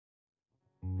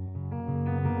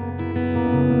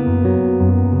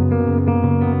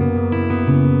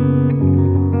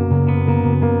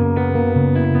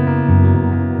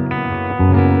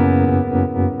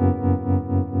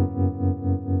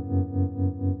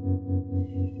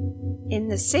In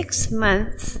the 6th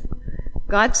month,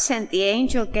 God sent the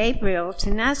angel Gabriel to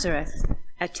Nazareth,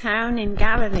 a town in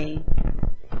Galilee,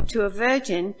 to a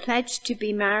virgin pledged to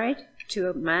be married to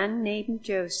a man named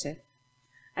Joseph,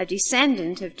 a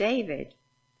descendant of David.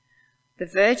 The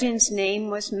virgin's name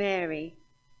was Mary.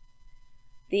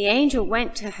 The angel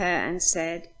went to her and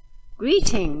said,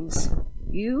 "Greetings,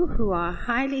 you who are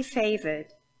highly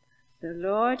favored. The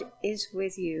Lord is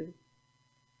with you."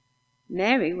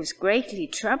 Mary was greatly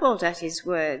troubled at his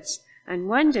words and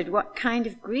wondered what kind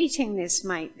of greeting this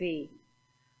might be.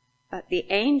 But the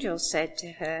angel said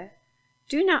to her,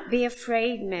 "Do not be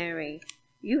afraid, Mary.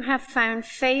 You have found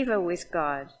favor with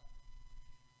God.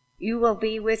 You will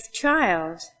be with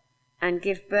child and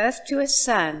give birth to a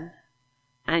son,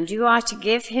 and you are to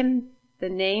give him the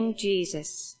name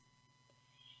Jesus.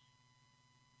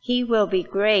 He will be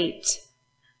great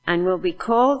and will be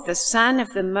called the Son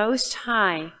of the Most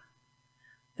High.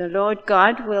 The Lord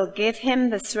God will give him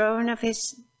the throne of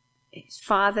his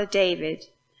father David,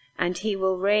 and he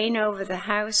will reign over the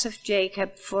house of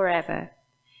Jacob forever.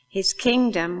 His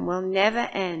kingdom will never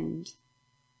end."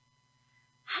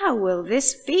 "How will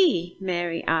this be?"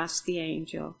 Mary asked the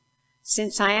angel,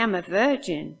 "since I am a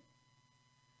virgin?"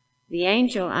 The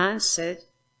angel answered,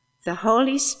 "The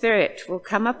Holy Spirit will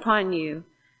come upon you,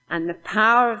 and the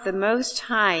power of the Most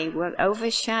High will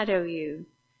overshadow you.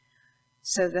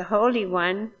 So the Holy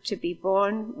One to be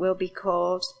born will be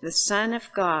called the Son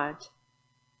of God.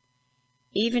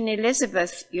 Even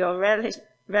Elizabeth, your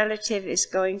relative, is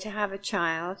going to have a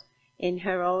child in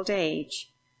her old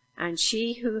age, and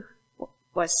she who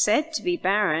was said to be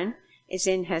barren is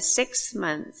in her 6th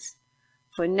month,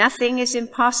 for nothing is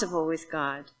impossible with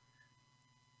God."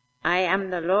 "I am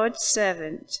the Lord's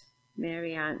servant,"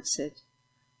 Mary answered.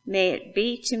 "May it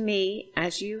be to me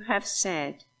as you have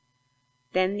said."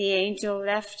 Then the angel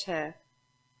left her.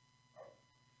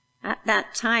 At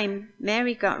that time,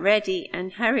 Mary got ready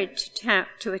and hurried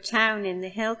to a town in the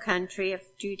hill country of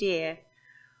Judea,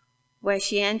 where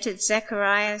she entered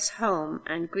Zechariah's home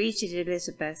and greeted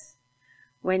Elizabeth.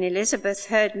 When Elizabeth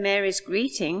heard Mary's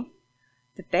greeting,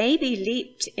 the baby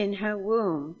leaped in her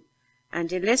womb,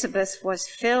 and Elizabeth was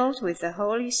filled with the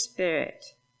Holy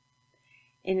Spirit.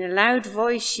 In a loud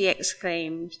voice she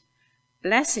exclaimed,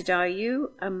 "Blessed are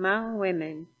you among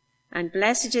women, and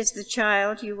blessed is the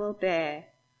child you will bear.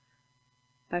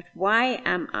 But why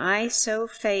am I so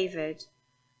favored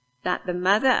that the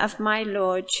mother of my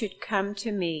Lord should come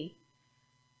to me?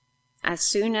 As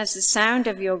soon as the sound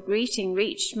of your greeting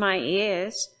reached my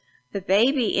ears, the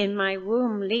baby in my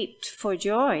womb leaped for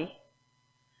joy.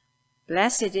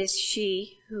 Blessed is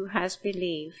she who has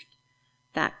believed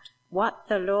that what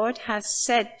the Lord has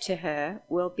said to her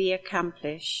will be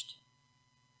accomplished."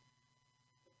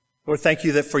 Lord, thank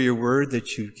you for your word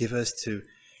that you give us to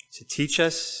teach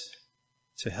us,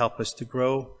 to help us to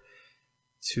grow,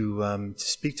 to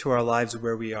speak to our lives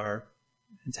where we are,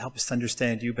 and to help us to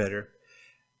understand you better.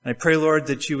 And I pray, Lord,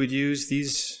 that you would use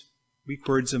these weak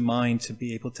words of mine to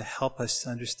be able to help us to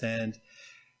understand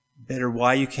better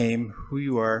why you came, who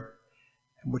you are,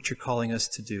 and what you're calling us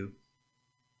to do.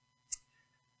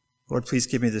 Lord, please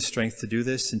give me the strength to do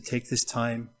this and take this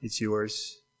time. It's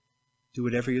yours. Do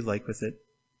whatever you like with it.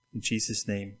 In Jesus'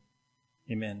 name,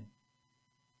 amen.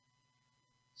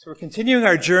 So we're continuing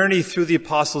our journey through the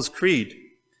Apostles' Creed.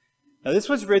 Now, this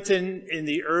was written in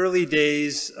the early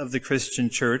days of the Christian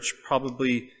church.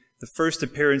 Probably the first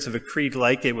appearance of a creed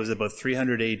like it was about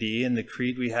 300 AD, and the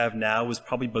creed we have now was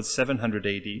probably about 700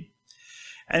 AD.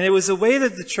 And it was a way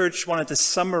that the church wanted to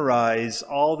summarize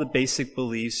all the basic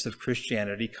beliefs of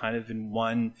Christianity kind of in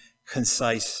one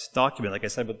concise document. Like I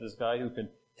said about this guy who can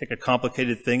take a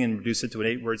complicated thing and reduce it to an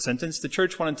 8-word sentence. The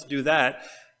church wanted to do that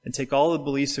and take all the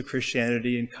beliefs of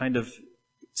Christianity and kind of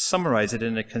summarize it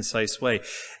in a concise way.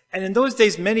 And in those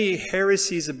days, many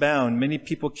heresies abound. Many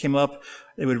people came up.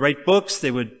 They would write books. They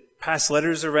would pass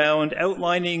letters around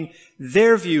outlining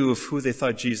their view of who they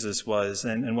thought Jesus was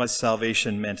and what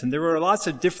salvation meant. And there were lots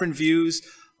of different views,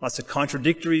 lots of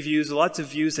contradictory views, lots of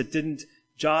views that didn't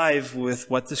jive with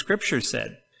what the Scripture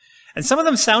said. And some of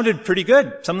them sounded pretty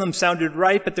good. Some of them sounded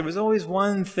right, but there was always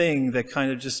one thing that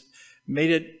kind of just made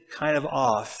it kind of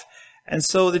off. And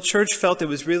so the church felt it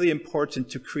was really important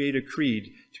to create a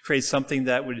creed, to create something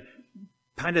that would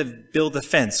kind of build a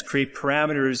fence, create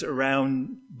parameters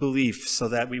around belief so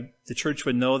that the church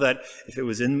would know that if it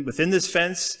was within this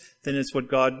fence, then it's what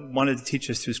God wanted to teach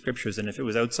us through Scriptures. And if it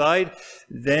was outside,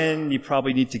 then you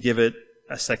probably need to give it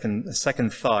a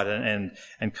second thought and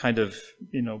kind of,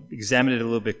 examine it a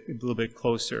little bit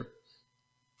closer.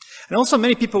 And also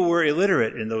many people were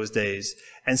illiterate in those days,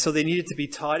 and so they needed to be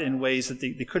taught in ways that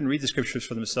they couldn't read the scriptures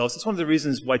for themselves. It's one of the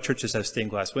reasons why churches have stained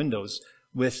glass windows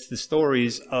with the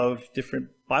stories of different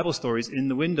Bible stories in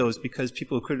the windows, because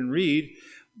people who couldn't read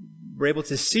were able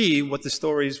to see what the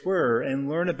stories were and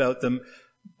learn about them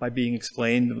by being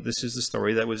explained. This is the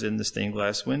story that was in the stained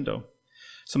glass window.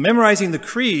 So memorizing the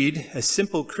creed, a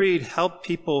simple creed, helped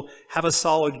people have a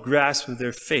solid grasp of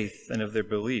their faith and of their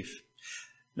belief.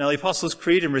 Now, the Apostles'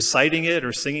 Creed and reciting it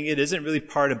or singing it isn't really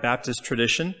part of Baptist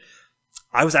tradition.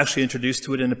 I was actually introduced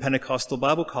to it in a Pentecostal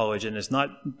Bible college, and it's not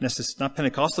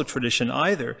Pentecostal tradition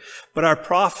either. But our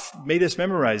prof made us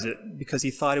memorize it because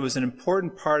he thought it was an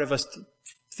important part of us,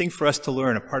 thing for us to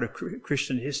learn, a part of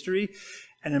Christian history,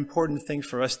 an important thing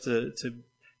for us to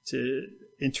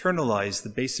internalize the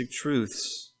basic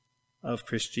truths of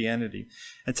Christianity.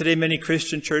 And today many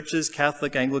Christian churches,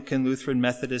 Catholic, Anglican, Lutheran,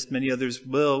 Methodist, many others,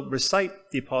 will recite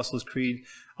the Apostles' Creed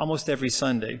almost every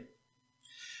Sunday.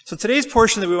 So today's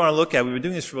portion that we want to look at, we've been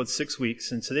doing this for about 6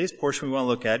 weeks, and today's portion we want to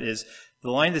look at is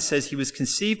the line that says, "He was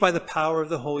conceived by the power of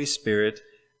the Holy Spirit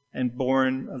and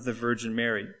born of the Virgin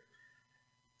Mary."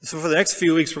 So for the next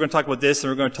few weeks, we're going to talk about this,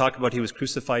 and we're going to talk about he was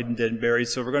crucified and dead and buried.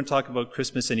 So we're going to talk about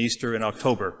Christmas and Easter in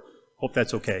October. Hope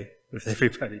that's okay with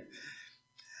everybody.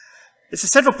 It's a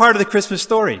central part of the Christmas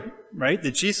story, right?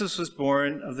 That Jesus was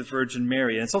born of the Virgin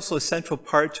Mary. And it's also a central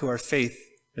part to our faith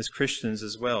as Christians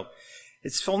as well.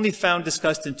 It's only found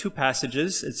discussed in 2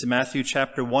 passages. It's in Matthew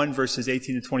chapter 1, verses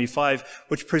 18 to 25,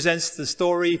 which presents the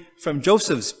story from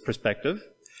Joseph's perspective.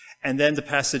 And then the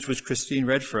passage which Christine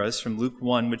read for us from Luke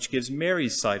 1, which gives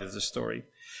Mary's side of the story.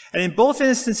 And in both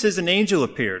instances, an angel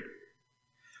appeared.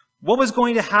 What was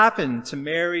going to happen to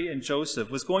Mary and Joseph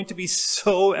was going to be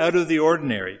so out of the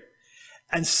ordinary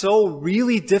and so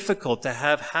really difficult to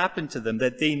have happen to them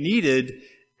that they needed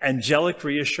angelic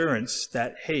reassurance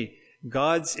that, hey,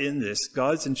 God's in this,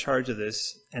 God's in charge of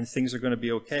this, and things are going to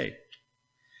be okay.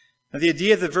 Now, the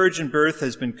idea of the virgin birth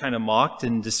has been kind of mocked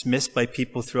and dismissed by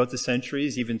people throughout the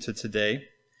centuries, even to today.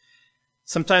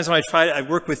 Sometimes when I've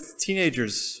worked with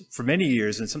teenagers for many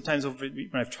years, and sometimes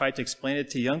when I've tried to explain it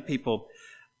to young people,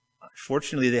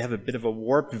 fortunately, they have a bit of a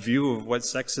warped view of what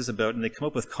sex is about, and they come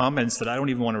up with comments that I don't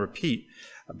even want to repeat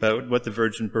about what the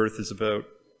virgin birth is about.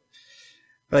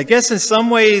 But I guess in some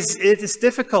ways, it is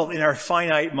difficult in our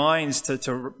finite minds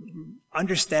to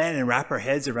understand and wrap our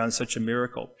heads around such a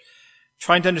miracle.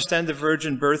 Trying to understand the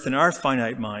virgin birth in our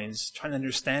finite minds, trying to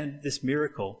understand this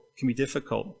miracle can be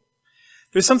difficult.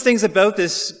 There's some things about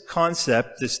this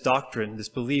concept, this doctrine, this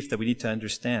belief that we need to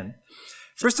understand.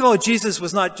 First of all, Jesus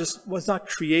was not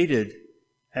created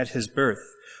at his birth.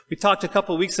 We talked a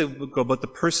couple of weeks ago about the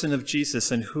person of Jesus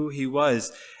and who he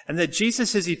was, and that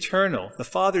Jesus is eternal. The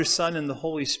Father, Son, and the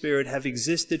Holy Spirit have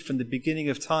existed from the beginning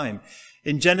of time.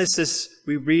 In Genesis,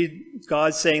 we read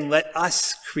God saying, "Let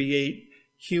us create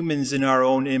humans in our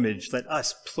own image." Let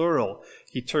us, plural.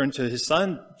 He turned to his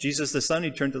Son, Jesus the Son, he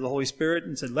turned to the Holy Spirit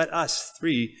and said, "Let us,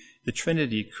 three, the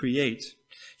Trinity, create."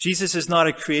 Jesus is not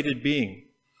a created being.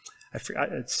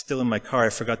 It's still in my car, I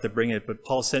forgot to bring it, but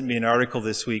Paul sent me an article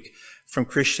this week from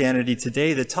Christianity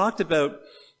Today that talked about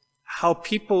how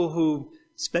people who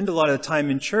spend a lot of time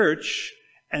in church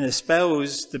and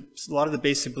espouse a lot of the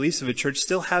basic beliefs of a church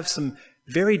still have some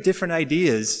very different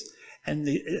ideas. And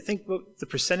I think the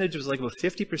percentage was like about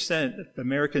 50% of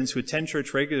Americans who attend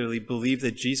church regularly believe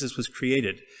that Jesus was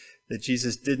created, that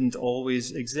Jesus didn't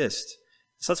always exist.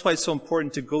 So that's why it's so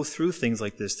important to go through things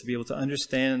like this, to be able to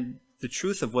understand the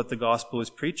truth of what the gospel is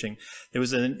preaching. There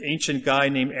was an ancient guy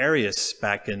named Arius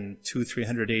back in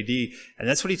 200-300 AD, and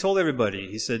that's what he told everybody.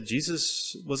 He said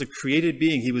Jesus was a created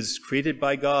being. He was created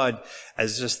by God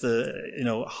as just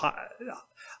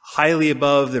highly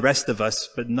above the rest of us,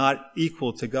 but not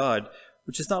equal to God,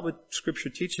 which is not what Scripture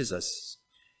teaches us.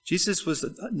 Jesus was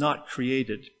not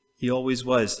created. He always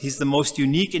was. He's the most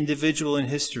unique individual in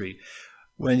history.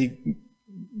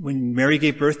 When Mary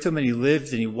gave birth to him and he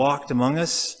lived and he walked among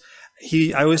us,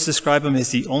 I always describe him as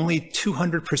the only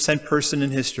 200% person in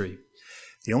history.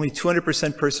 The only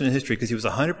 200% person in history, because he was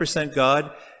 100%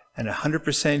 God and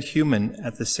 100% human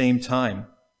at the same time.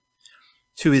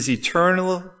 To his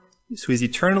eternally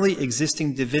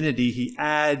existing divinity, he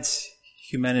adds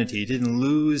humanity. He didn't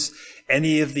lose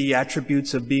any of the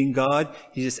attributes of being God.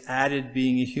 He just added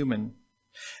being a human.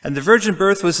 And the virgin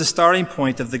birth was the starting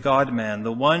point of the God-man.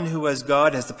 The one who as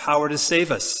God has the power to save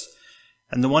us.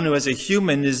 And the one who as a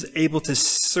human is able to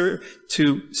serve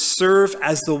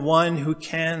as the one who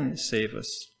can save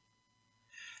us.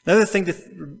 Another thing to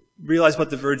realize what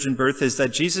the virgin birth is,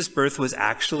 that Jesus' birth was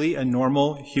actually a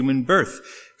normal human birth,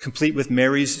 complete with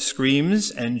Mary's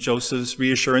screams and Joseph's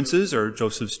reassurances, or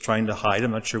Joseph's trying to hide.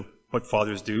 I'm not sure what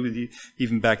fathers do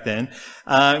even back then.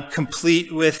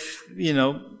 Complete with,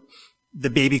 the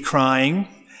baby crying.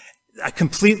 A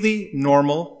completely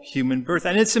normal human birth.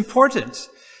 And it's important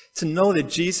to know that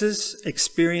Jesus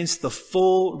experienced the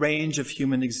full range of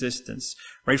human existence,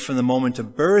 right from the moment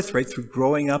of birth, right through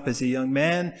growing up as a young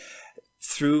man,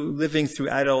 through living through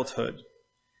adulthood.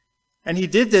 And he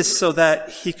did this so that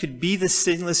he could be the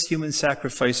sinless human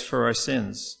sacrifice for our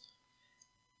sins.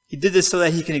 He did this so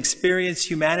that he can experience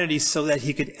humanity, so that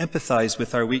he could empathize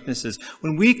with our weaknesses.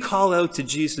 When we call out to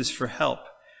Jesus for help,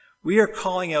 we are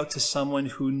calling out to someone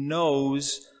who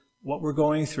knows what we're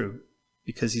going through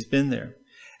because he's been there.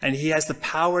 And he has the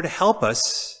power to help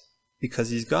us because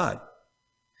he's God.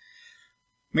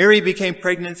 Mary became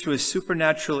pregnant through a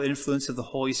supernatural influence of the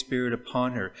Holy Spirit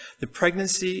upon her. The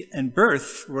pregnancy and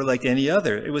birth were like any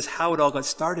other. It was how it all got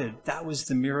started. That was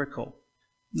the miracle.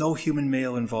 No human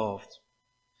male involved.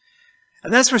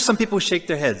 And that's where some people shake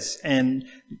their heads. And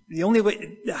the only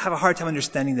way, have a hard time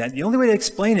understanding that. The only way to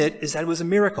explain it is that it was a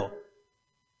miracle.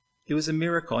 It was a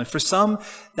miracle. And for some,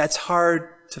 that's hard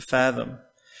to fathom.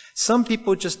 Some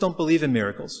people just don't believe in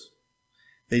miracles.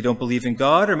 They don't believe in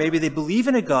God, or maybe they believe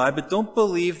in a God, but don't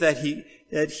believe that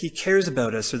he cares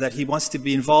about us, or that he wants to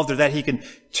be involved, or that he can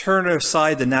turn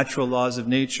aside the natural laws of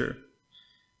nature.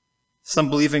 Some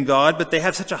believe in God, but they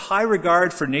have such a high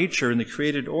regard for nature and the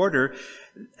created order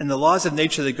and the laws of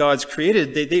nature that God's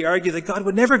created, they argue that God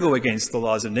would never go against the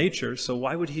laws of nature, so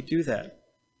why would he do that?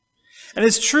 And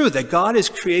it's true that God has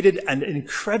created an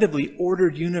incredibly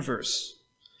ordered universe,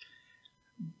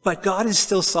 but God is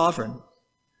still sovereign.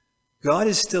 God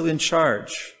is still in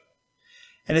charge.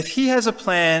 And if he has a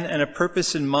plan and a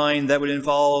purpose in mind that would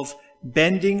involve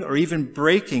bending or even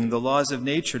breaking the laws of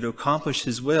nature to accomplish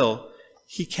his will,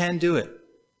 he can do it.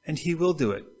 And he will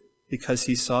do it because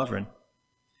he's sovereign.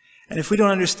 And if we don't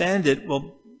understand it,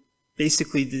 well,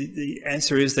 basically the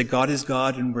answer is that God is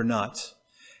God and we're not.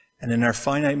 And in our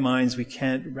finite minds, we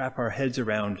can't wrap our heads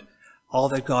around all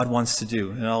that God wants to do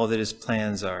and all that his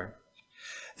plans are.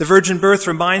 The virgin birth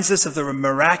reminds us of the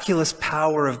miraculous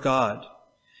power of God.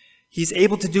 He's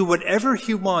able to do whatever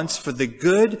he wants for the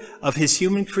good of his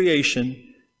human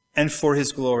creation and for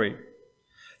his glory.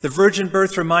 The virgin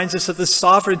birth reminds us of the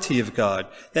sovereignty of God,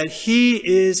 that he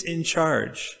is in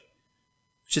charge,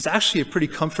 which is actually a pretty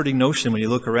comforting notion when you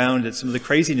look around at some of the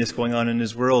craziness going on in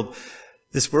this world,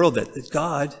 that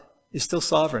God is still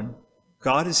sovereign.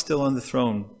 God is still on the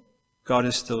throne. God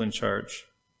is still in charge.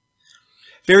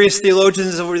 Various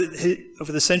theologians over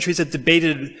the centuries have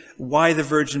debated why the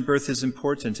virgin birth is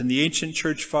important. And the ancient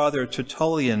church father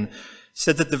Tertullian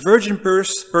said that the virgin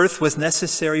birth was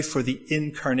necessary for the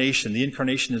incarnation. The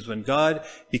incarnation is when God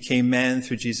became man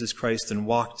through Jesus Christ and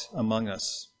walked among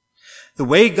us. The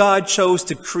way God chose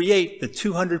to create the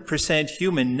 200%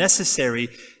 human necessary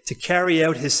to carry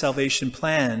out his salvation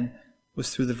plan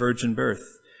was through the virgin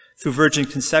birth. Through virgin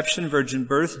conception, virgin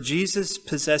birth, Jesus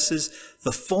possesses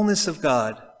the fullness of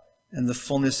God and the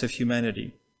fullness of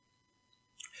humanity.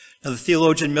 Now, the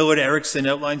theologian Millard Erickson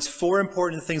outlines 4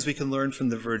 important things we can learn from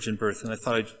the virgin birth, and I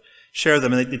thought I'd share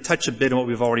them, and they touch a bit on what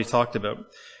we've already talked about.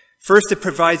 First, it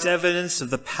provides evidence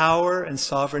of the power and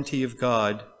sovereignty of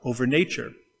God over nature.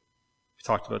 We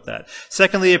talked about that.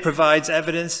 Secondly, it provides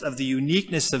evidence of the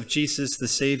uniqueness of Jesus the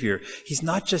Savior. He's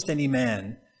not just any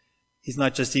man. He's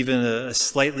not just even a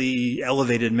slightly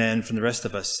elevated man from the rest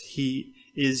of us. He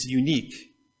is unique.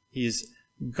 He is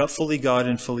fully God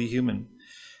and fully human.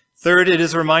 Third, it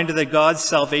is a reminder that God's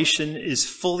salvation is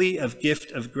fully of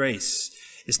gift of grace.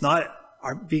 It's not,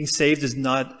 being saved is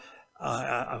not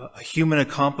a human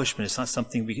accomplishment. It's not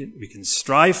something we can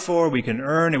strive for, we can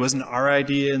earn. It wasn't our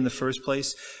idea in the first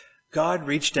place. God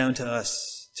reached down to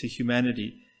us, to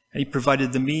humanity, and he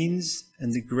provided the means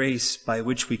and the grace by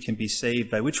which we can be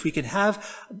saved, by which we can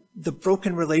have the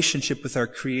broken relationship with our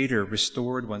Creator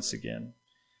restored once again.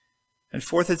 And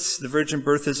fourth, the virgin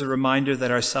birth is a reminder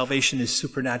that our salvation is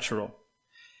supernatural.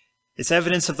 It's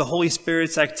evidence of the Holy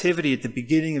Spirit's activity at the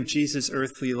beginning of Jesus'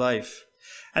 earthly life.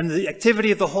 And the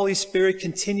activity of the Holy Spirit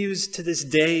continues to this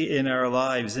day in our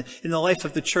lives, in the life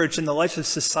of the church, in the life of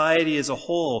society as a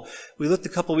whole. We looked a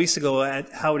couple of weeks ago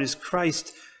at how it is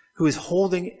Christ who is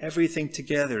holding everything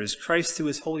together. It is Christ through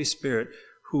his Holy Spirit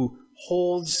who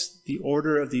holds the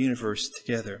order of the universe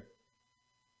together.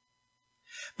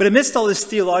 But amidst all this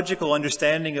theological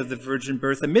understanding of the virgin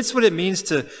birth, amidst what it means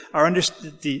to our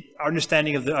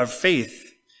understanding of our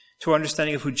faith, to our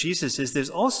understanding of who Jesus is, there's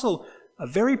also a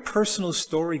very personal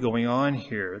story going on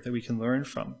here that we can learn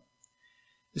from.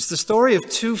 It's the story of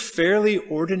two fairly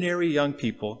ordinary young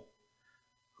people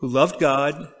who loved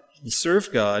God and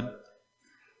served God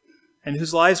and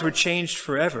whose lives were changed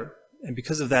forever. And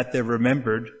because of that, they're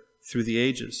remembered through the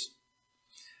ages.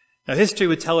 Now, history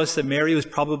would tell us that Mary was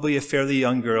probably a fairly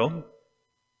young girl,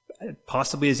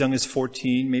 possibly as young as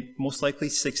 14, maybe most likely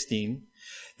 16.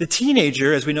 The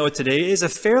teenager, as we know it today, is a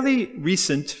fairly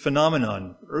recent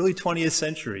phenomenon, early 20th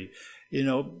century.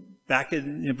 Back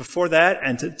in, before that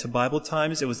and to Bible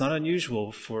times, it was not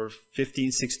unusual for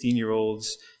 15,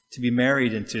 16-year-olds to be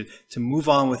married and to move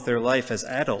on with their life as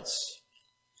adults.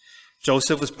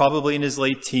 Joseph was probably in his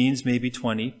late teens, maybe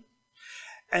 20.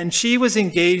 And she was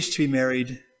engaged to be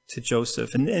married to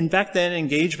Joseph. And back then,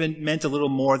 engagement meant a little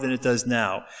more than it does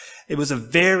now. It was a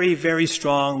very, very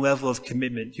strong level of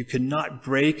commitment. You could not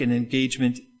break an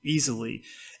engagement easily.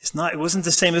 It wasn't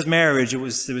the same as marriage. There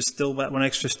was still that one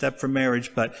extra step for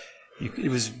marriage, but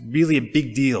it was really a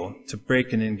big deal to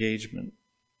break an engagement.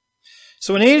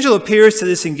 So an angel appears to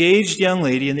this engaged young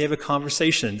lady, and they have a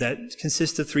conversation that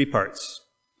consists of 3 parts.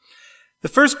 The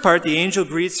first part, the angel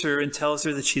greets her and tells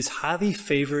her that she's highly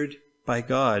favored by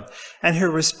God, and her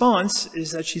response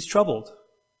is that she's troubled.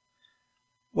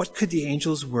 What could the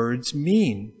angel's words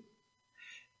mean?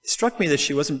 It struck me that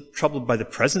she wasn't troubled by the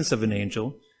presence of an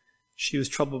angel. She was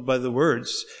troubled by the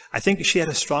words. I think she had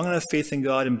a strong enough faith in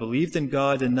God and believed in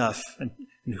God enough and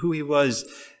who he was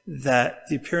that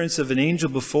the appearance of an angel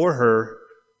before her,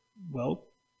 well,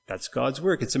 that's God's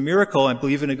work. It's a miracle. I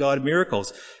believe in a God of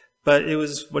miracles. But it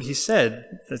was what he said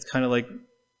that's kind of like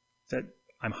that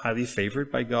I'm highly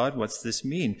favored by God. What's this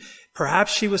mean?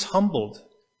 Perhaps she was humbled.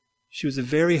 She was a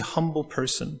very humble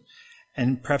person.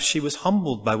 And perhaps she was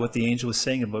humbled by what the angel was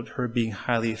saying about her being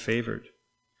highly favored.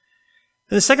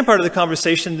 In the second part of the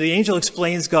conversation, the angel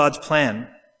explains God's plan.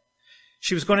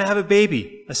 She was going to have a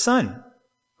baby, a son,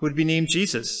 who would be named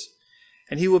Jesus.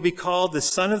 And he will be called the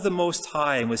Son of the Most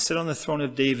High and would sit on the throne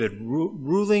of David,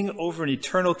 ruling over an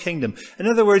eternal kingdom. In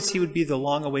other words, he would be the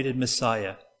long-awaited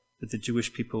Messiah that the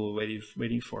Jewish people were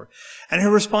waiting for. And her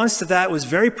response to that was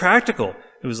very practical.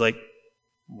 It was like,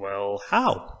 well,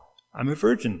 how? I'm a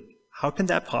virgin. How can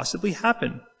that possibly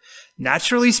happen?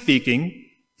 Naturally speaking,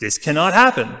 this cannot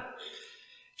happen.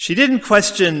 She didn't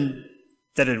question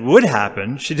that it would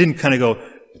happen. She didn't kind of go,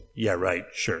 yeah, right,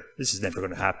 sure, this is never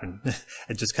going to happen,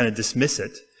 and just kind of dismiss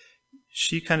it.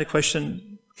 She kind of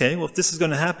questioned, okay, well, if this is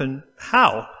going to happen,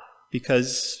 how?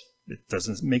 Because it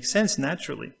doesn't make sense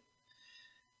naturally.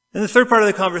 In the third part of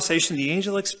the conversation, the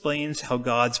angel explains how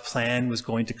God's plan was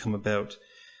going to come about.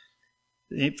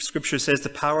 The scripture says the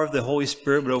power of the Holy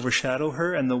Spirit would overshadow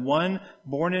her, and the one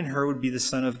born in her would be the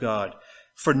Son of God.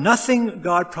 For nothing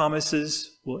God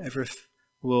promises will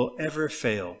ever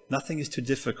fail. Nothing is too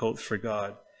difficult for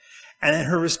God. And then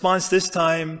her response this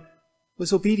time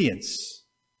was obedience.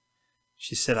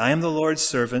 She said, I am the Lord's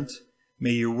servant.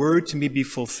 May your word to me be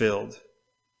fulfilled.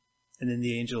 And then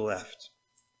the angel left.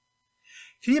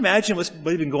 Can you imagine what had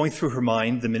been going through her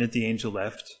mind the minute the angel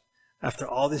left? After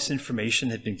all this information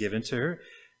had been given to her?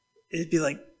 It'd be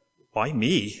like, why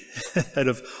me? Out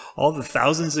of all the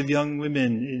thousands of young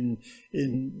women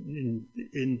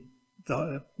in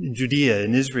Judea,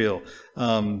 in Israel,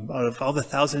 out of all the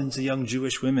thousands of young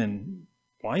Jewish women,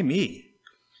 why me?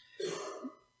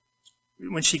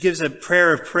 When she gives a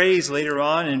prayer of praise later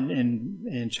on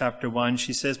in chapter 1,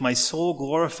 she says, my soul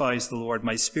glorifies the Lord.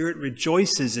 My spirit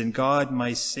rejoices in God,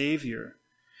 my Savior.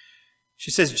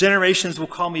 She says, generations will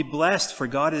call me blessed, for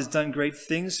God has done great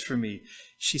things for me.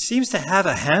 She seems to have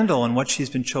a handle on what she's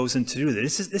been chosen to do.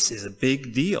 This is a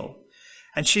big deal.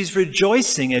 And she's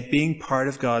rejoicing at being part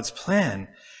of God's plan.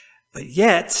 But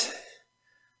yet,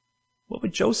 what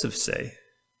would Joseph say?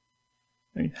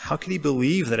 I mean, how could he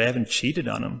believe that I haven't cheated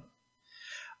on him?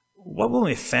 What will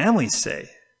my family say?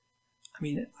 I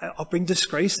mean, I'll bring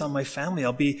disgrace on my family.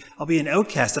 I'll be an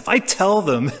outcast. If I tell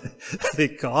them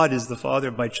that God is the father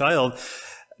of my child,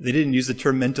 they didn't use the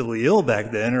term mentally ill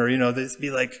back then, or, they'd be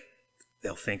like,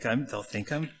 they'll think I'm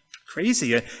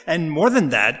crazy. And more than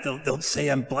that, they'll say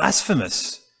I'm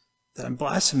blasphemous,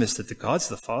 that God's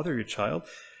the father of your child.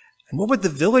 And what would the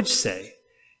village say?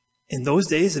 In those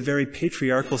days, a very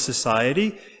patriarchal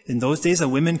society, in those days, a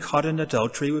woman caught in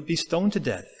adultery would be stoned to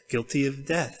death, guilty of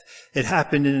death. It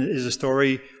happened is a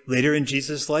story later in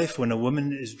Jesus' life when a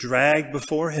woman is dragged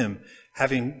before him,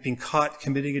 having been caught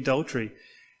committing adultery.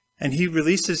 And he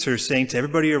releases her, saying to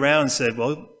everybody around, said,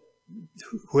 well,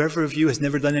 whoever of you has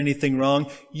never done anything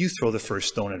wrong, you throw the first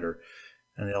stone at her.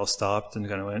 And they all stopped and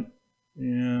kind of went,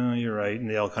 yeah, you're right. And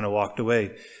they all kind of walked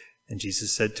away. And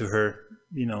Jesus said to her,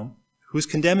 who's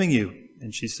condemning you?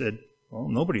 And she said, Well,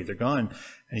 nobody, they're gone.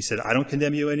 And he said, I don't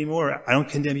condemn you anymore. I don't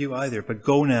condemn you either, but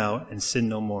go now and sin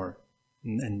no more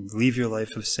and leave your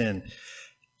life of sin.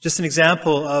 Just an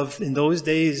example of, in those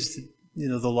days,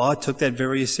 the law took that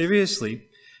very seriously.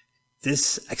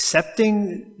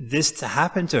 Accepting this to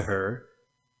happen to her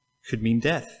could mean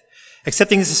death.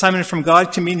 Accepting this assignment from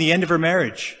God could mean the end of her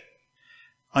marriage.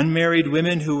 Unmarried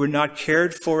women who were not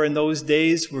cared for in those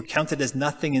days were counted as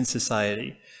nothing in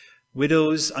society.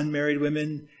 Widows, unmarried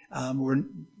women,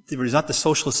 there was not the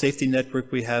social safety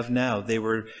network we have now. They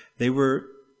were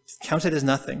counted as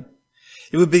nothing.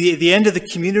 It would be the end of the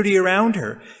community around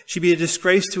her. She'd be a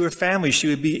disgrace to her family. She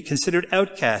would be considered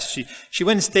outcast. She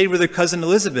went and stayed with her cousin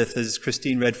Elizabeth, as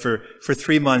Christine read, for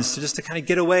 3 months, just to kind of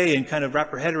get away and kind of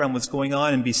wrap her head around what's going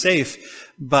on and be safe.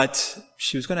 But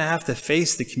she was going to have to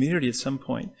face the community at some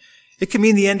point. It could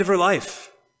mean the end of her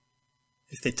life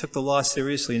if they took the law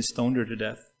seriously and stoned her to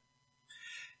death.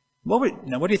 What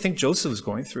do you think Joseph was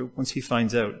going through once he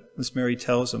finds out? Once Mary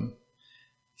tells him?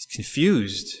 He's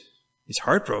confused. He's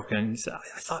heartbroken. He said,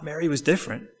 I thought Mary was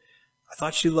different. I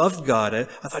thought she loved God. I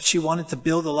thought she wanted to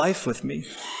build a life with me.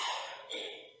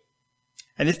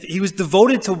 And if he was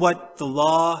devoted to what the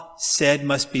law said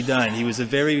must be done. He was a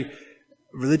very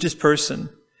religious person,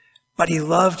 but he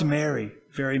loved Mary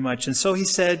very much. And so he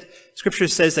said, Scripture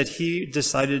says that he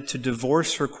decided to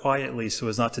divorce her quietly so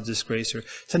as not to disgrace her,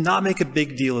 to not make a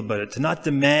big deal about it, to not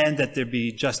demand that there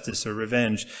be justice or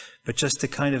revenge, but just to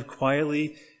kind of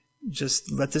quietly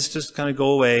just let this just kind of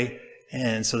go away,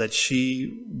 and so that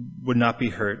she would not be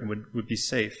hurt and would be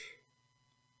safe.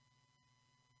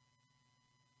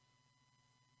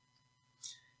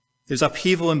 There's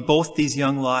upheaval in both these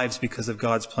young lives because of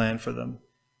God's plan for them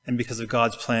and because of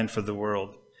God's plan for the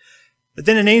world. But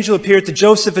then an angel appeared to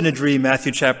Joseph in a dream,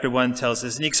 Matthew chapter 1 tells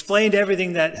us, and he explained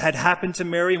everything that had happened to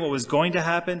Mary and what was going to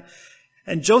happen.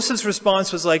 And Joseph's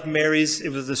response was like Mary's. It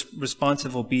was this response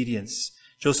of obedience.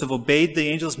 Joseph obeyed the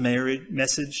angel's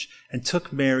message and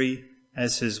took Mary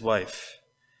as his wife.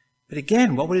 But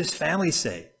again, what would his family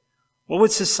say? What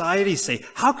would society say?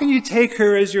 How can you take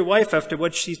her as your wife after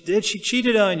what she did? She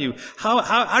cheated on you.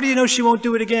 How do you know she won't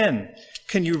do it again?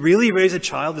 Can you really raise a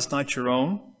child that's not your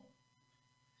own?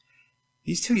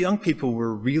 These two young people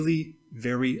were really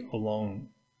very alone.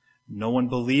 No one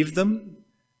believed them.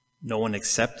 No one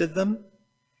accepted them.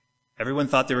 Everyone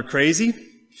thought they were crazy.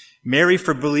 Mary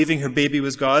for believing her baby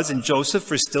was God's, and Joseph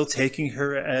for still taking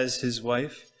her as his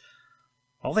wife.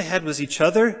 All they had was each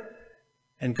other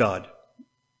and God,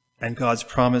 and God's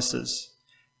promises.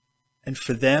 And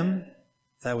for them,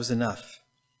 that was enough.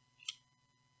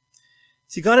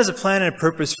 See, God has a plan and a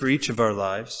purpose for each of our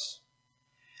lives.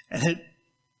 And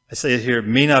I say it here, it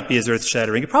may not be as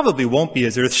earth-shattering. It probably won't be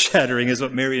as earth-shattering as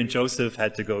what Mary and Joseph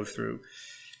had to go through.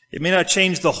 It may not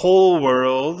change the whole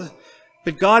world,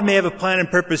 but God may have a plan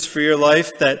and purpose for your life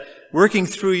that working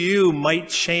through you might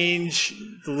change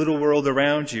the little world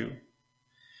around you.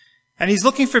 And he's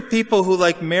looking for people who,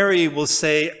 like Mary, will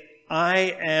say,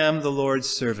 I am the Lord's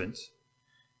servant.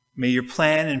 May your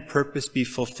plan and purpose be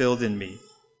fulfilled in me.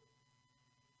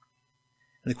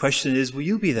 And the question is, will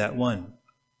you be that one?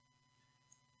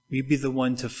 Will you be the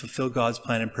one to fulfill God's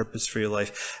plan and purpose for your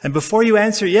life? And before you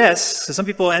answer yes, because some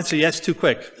people answer yes too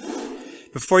quick,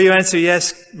 before you answer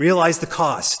yes, realize the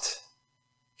cost.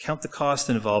 Count the cost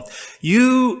involved.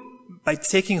 You, by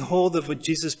taking hold of what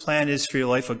Jesus' plan is for your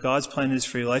life, what God's plan is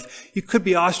for your life, you could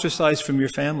be ostracized from your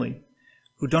family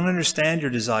who don't understand your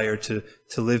desire to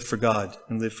live for God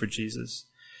and live for Jesus.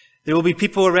 There will be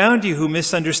people around you who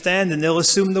misunderstand and they'll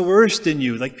assume the worst in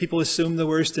you, like people assume the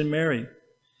worst in Mary.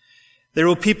 There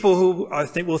will be people who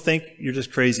will think you're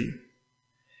just crazy.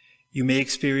 You may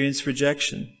experience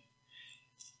rejection.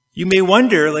 You may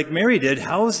wonder, like Mary did,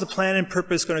 how is the plan and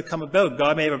purpose going to come about?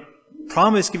 God may have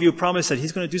give you a promise that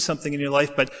he's going to do something in your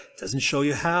life, but doesn't show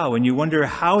you how. And you wonder,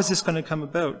 how is this going to come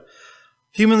about?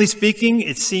 Humanly speaking,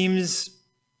 it seems,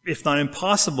 if not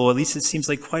impossible, at least it seems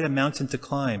like quite a mountain to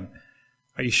climb.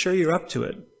 Are you sure you're up to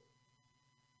it?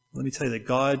 Let me tell you that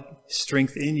God's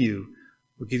strength in you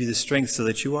will give you the strength so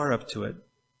that you are up to it.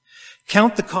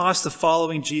 Count the cost of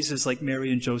following Jesus like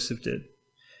Mary and Joseph did.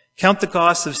 Count the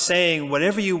cost of saying,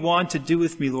 whatever you want to do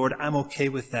with me, Lord, I'm okay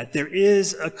with that. There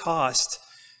is a cost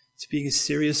to being a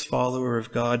serious follower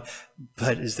of God,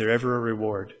 but is there ever a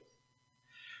reward?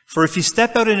 For if you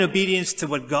step out in obedience to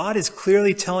what God is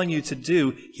clearly telling you to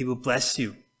do, he will bless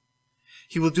you.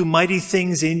 He will do mighty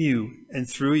things in you and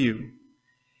through you.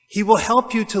 He will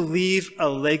help you to leave a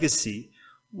legacy.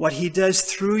 What he does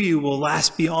through you will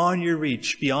last beyond your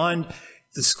reach, beyond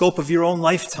the scope of your own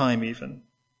lifetime even.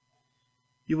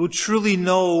 You will truly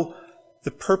know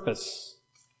the purpose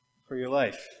for your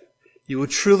life. You will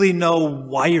truly know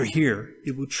why you're here.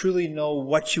 You will truly know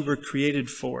what you were created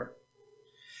for.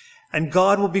 And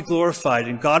God will be glorified,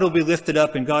 and God will be lifted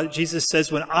up. And Jesus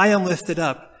says, when I am lifted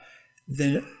up,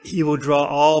 then he will draw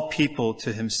all people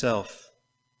to himself.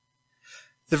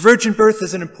 The virgin birth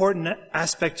is an important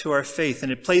aspect to our faith,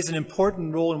 and it plays an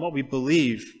important role in what we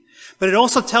believe. But it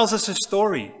also tells us a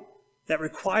story that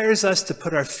requires us to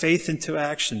put our faith into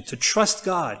action, to trust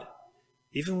God,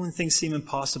 even when things seem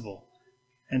impossible,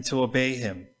 and to obey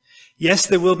him. Yes,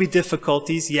 there will be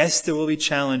difficulties. Yes, there will be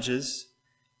challenges.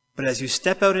 But as you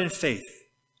step out in faith,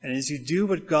 and as you do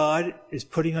what God is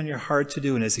putting on your heart to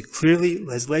do, and as he clearly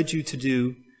has led you to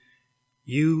do,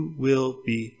 you will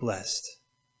be blessed.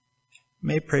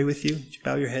 May I pray with you? Would you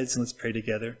bow your heads and let's pray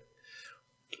together.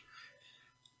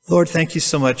 Lord, thank you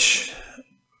so much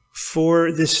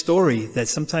for this story that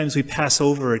sometimes we pass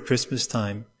over at Christmas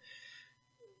time.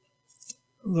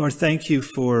 Lord, thank you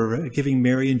for giving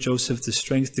Mary and Joseph the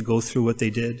strength to go through what they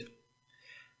did.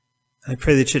 I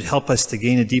pray that you'd help us to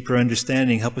gain a deeper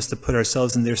understanding, help us to put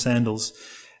ourselves in their sandals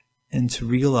and to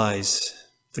realize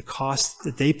the cost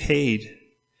that they paid,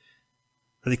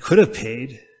 or they could have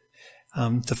paid,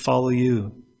 to follow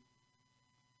you.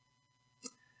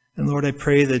 And Lord, I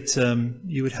pray that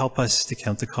you would help us to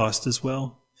count the cost as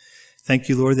well. Thank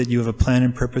you, Lord, that you have a plan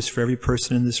and purpose for every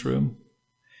person in this room.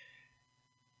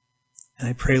 And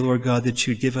I pray, Lord God, that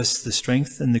you would give us the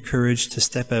strength and the courage to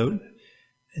step out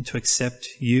and to accept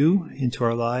you into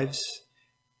our lives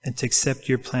and to accept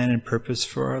your plan and purpose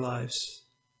for our lives.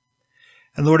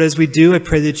 And Lord, as we do, I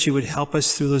pray that you would help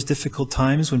us through those difficult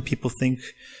times when people think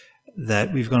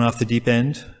that we've gone off the deep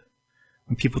end,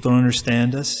 when people don't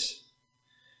understand us,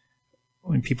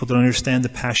 when people don't understand the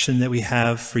passion that we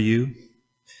have for you.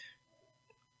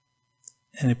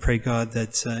 And I pray, God,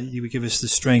 that you would give us the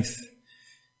strength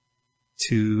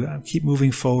to keep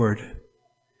moving forward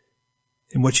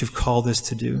in what you've called us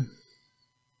to do.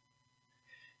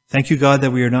 Thank you, God,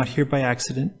 that we are not here by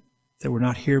accident, that we're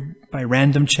not here by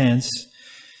random chance,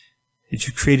 that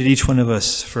you created each one of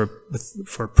us for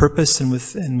a purpose and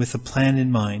with a plan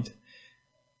in mind.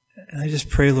 And I just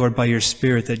pray, Lord, by your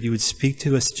Spirit, that you would speak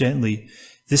to us gently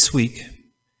this week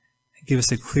and give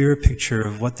us a clearer picture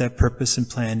of what that purpose and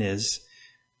plan is,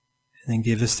 and then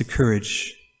give us the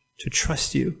courage to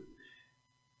trust you,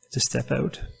 to step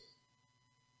out. I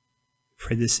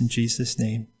pray this in Jesus'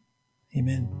 name.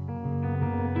 Amen.